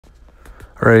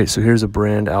Alright, so here's a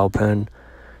brand Alpen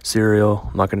cereal.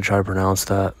 I'm not going to try to pronounce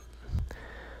that.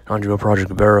 Non-GMO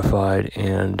Project verified,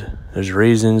 and there's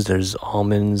raisins, there's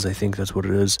almonds, I think that's what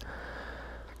it is.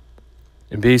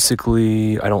 And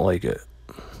basically, I don't like it.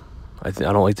 I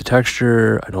don't like the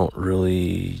texture. I don't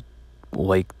really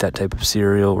like that type of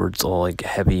cereal where it's all like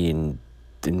heavy, and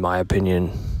in my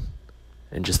opinion,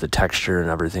 and just the texture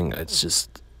and everything, it's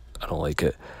just, I don't like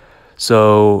it.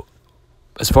 So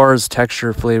as far as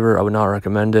texture, flavor, I would not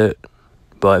recommend it.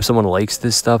 But if someone likes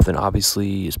this stuff, then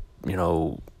obviously, you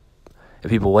know, if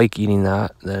people like eating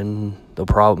that, then they'll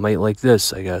probably might like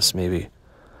this, I guess, maybe.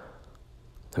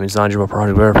 I mean, it's non-GMO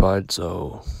Project verified,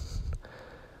 so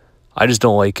I just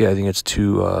don't like it. I think it's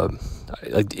too,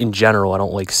 like, in general, I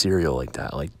don't like cereal like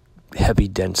that, like heavy,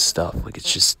 dense stuff. Like,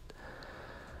 it's just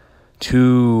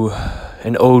too,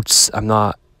 and oats, I'm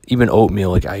not, even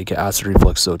oatmeal, like, I get acid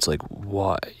reflux, so it's like,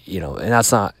 what, you know, and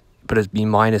that's not, but it's be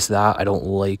minus that, I don't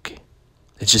like,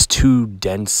 it's just too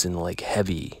dense and, like,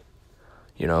 heavy,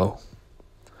 you know?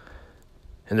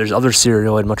 And there's other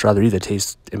cereal I'd much rather eat that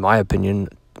tastes, in my opinion,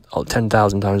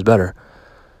 10,000 times better.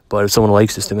 But if someone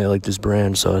likes this, they may like this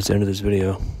brand, so that's the end of this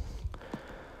video.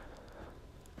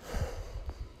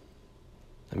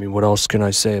 I mean, what else can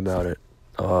I say about it?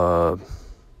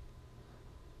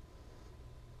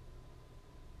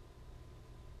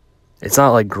 It's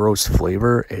not like gross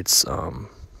flavor, it's,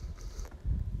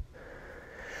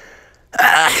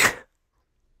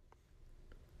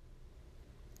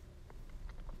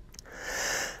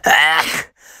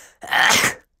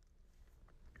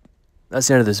 that's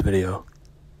the end of this video.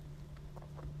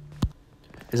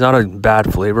 It's not a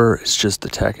bad flavor, it's just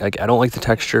the like, I don't like the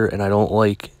texture, and I don't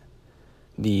like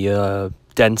the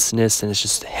denseness, and it's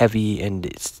just heavy, and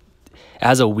it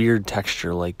has a weird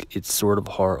texture, like, it's sort of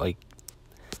hard, like,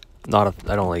 I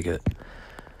don't like it.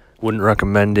 Wouldn't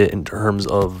recommend it in terms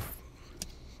of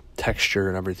texture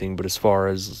and everything, but as far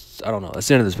as, I don't know, that's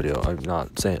the end of this video. I'm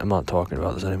not talking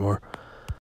about this anymore.